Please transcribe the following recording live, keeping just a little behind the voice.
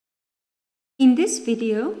In this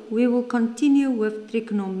video, we will continue with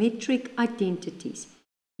trigonometric identities.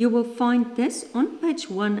 You will find this on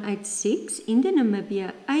page 186 in the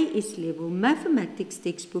Namibian AS-Level Mathematics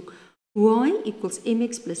textbook, y equals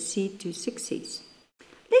mx plus c to success.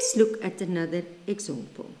 Let's look at another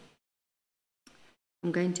example.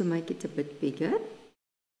 I'm going to make it a bit bigger.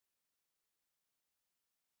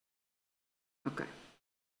 Okay.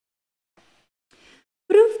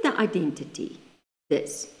 Prove the identity.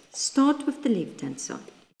 This. Start with the left-hand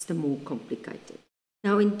side. It's the more complicated.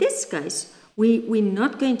 Now, in this case, we're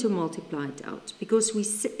not going to multiply it out because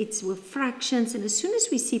it's with fractions, and as soon as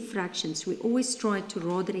we see fractions, we always try to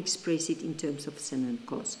rather express it in terms of sin and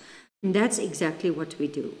cos. And that's exactly what we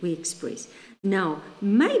do. We express. Now,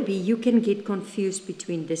 maybe you can get confused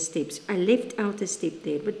between the steps. I left out a step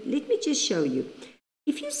there, but let me just show you.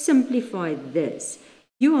 If you simplify this,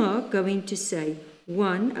 you are going to say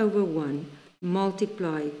 1 over 1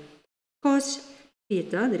 multiply cos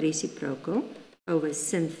theta, the reciprocal, over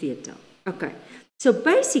sin theta. Okay, so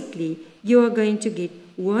basically you are going to get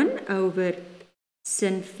 1 over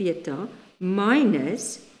sin theta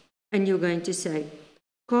minus, and you're going to say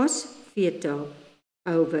cos theta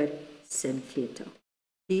over sin theta.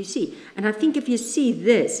 Do you see? And I think if you see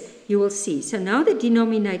this, you will see. So now the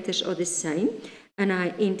denominators are the same, and I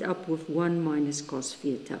end up with 1 minus cos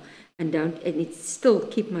theta, and it still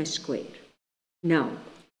keep my square. Now,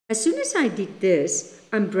 as soon as I did this,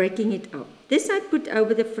 I'm breaking it up. This I put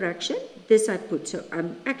over the fraction, this I put. So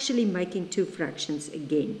I'm actually making two fractions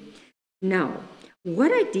again. Now,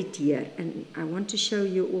 what I did here, and I want to show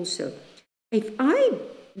you also, if I'm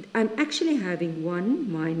actually having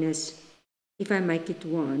 1 minus, if I make it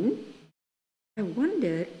 1, I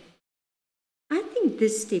wonder, I think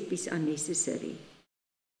this step is unnecessary.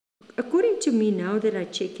 According to me, now that I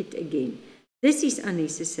check it again, this is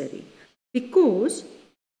unnecessary. Because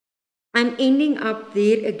I'm ending up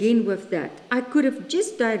there again with that. I could have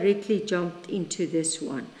just directly jumped into this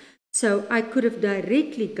one. So I could have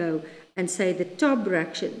directly go and say the top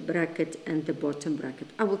bracket and the bottom bracket.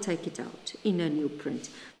 I will take it out in a new print.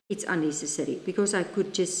 It's unnecessary because I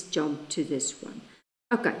could just jump to this one.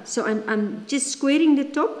 Okay, so I'm just squaring the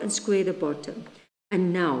top and square the bottom.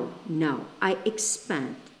 And now I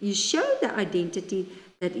expand. You show the identity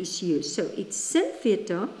that is used. So it's sin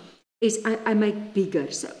theta. Is I make bigger.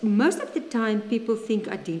 So most of the time people think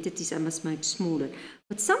identities I must make smaller.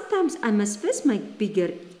 But sometimes I must first make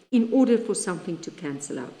bigger in order for something to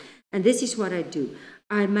cancel out. And this is what I do.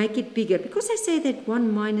 I make it bigger. Because I say that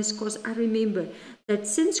 1 minus cos, I remember that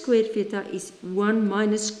sin squared theta is 1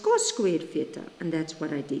 minus cos squared theta. And that's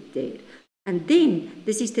what I did there. And then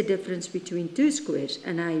this is the difference between two squares.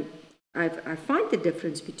 And I find the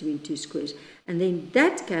difference between two squares, and then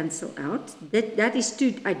that cancel out. That is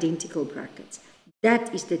two identical brackets.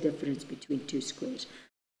 That is the difference between two squares.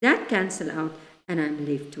 That cancel out, and I'm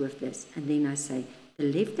left with this. And then I say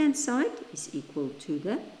the left-hand side is equal to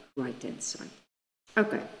the right-hand side.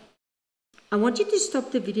 Okay. I want you to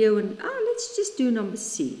stop the video and let's just do number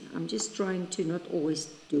C. I'm just trying to not always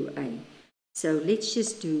do A. So let's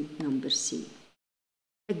just do number C.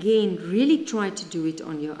 Again, really try to do it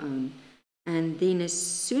on your own. And then as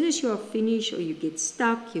soon as you are finished or you get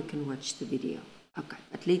stuck, you can watch the video. Okay,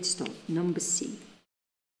 but let's start. Number C.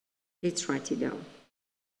 Let's write it down.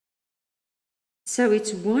 So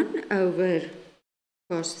it's 1 over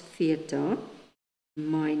cos theta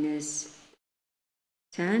minus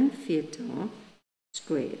tan theta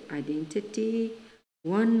squared. Identity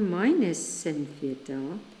 1 minus sin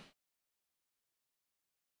theta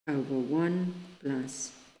over 1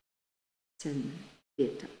 plus sin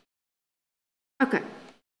theta. Okay,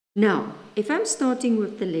 now if I'm starting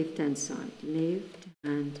with the left-hand side, then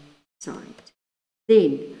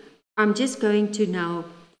I'm just going to now,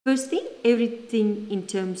 first thing, everything in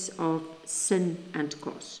terms of sin and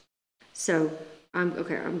cos. So I'm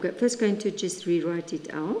first going to just rewrite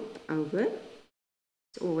it out over.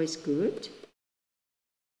 It's always good.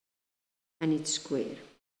 And it's square.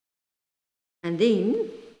 And then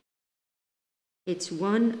it's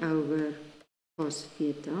 1 over cos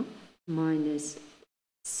theta minus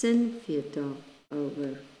sin theta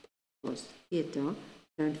over cos theta.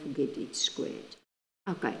 Don't forget it's squared.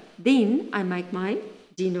 Okay, then I make my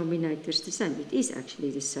denominators the same. It is actually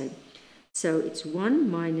the same. So it's 1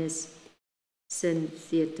 minus sin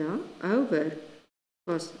theta over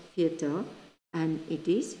cos theta, and it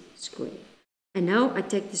is squared. And now I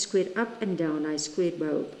take the square up and down. I square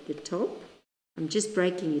both the top. I'm just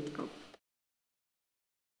breaking it up.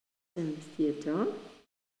 Sin theta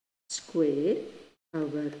square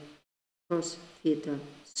over cos theta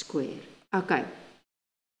square. Okay.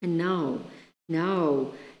 And now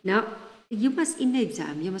you must, in the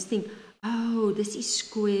exam, you must think, oh, this is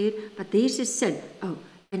square, but there's a sin. Oh,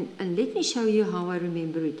 and let me show you how I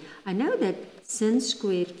remember it. I know that sin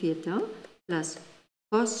squared theta plus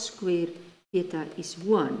cos squared theta is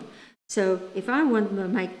 1. So if I want to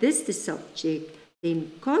make this the subject,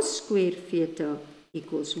 then cos squared theta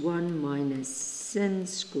equals 1 minus sin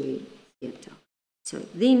squared theta. So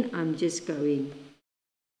then I'm just going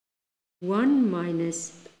 1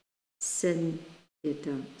 minus sin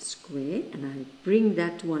theta squared, and I bring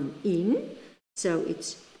that one in. So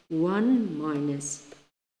it's 1 minus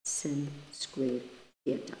sin squared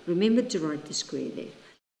theta. Remember to write the square there.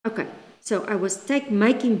 Okay, so I was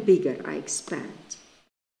making bigger, I expand.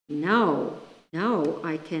 Now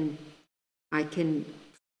I can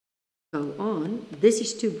go on. This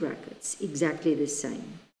is 2 brackets, exactly the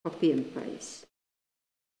same. Copy and paste.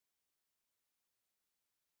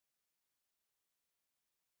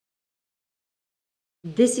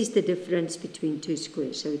 This is the difference between 2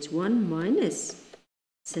 squares. So it's 1 minus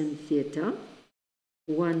sin theta,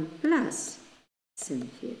 1 plus sin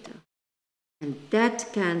theta. And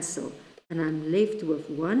that cancel. And I'm left with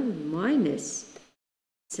 1 minus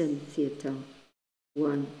sin theta,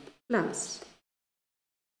 1 plus.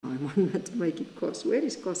 I want not to make it cos. Where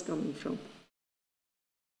is cos coming from?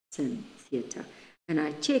 Sin theta. And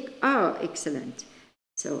I check, oh, excellent.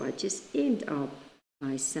 So I just end up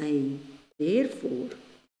by saying, therefore,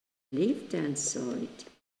 left-hand side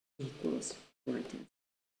equals right-hand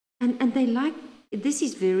side. And they like, this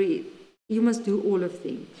is very, you must do all of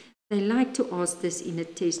them. They like to ask this in a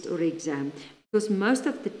test or exam because most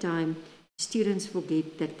of the time students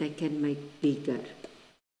forget that they can make bigger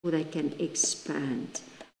or they can expand.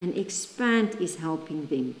 And expand is helping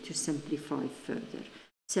them to simplify further.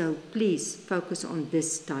 So please focus on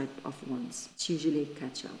this type of ones. It's usually a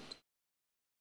catch-up.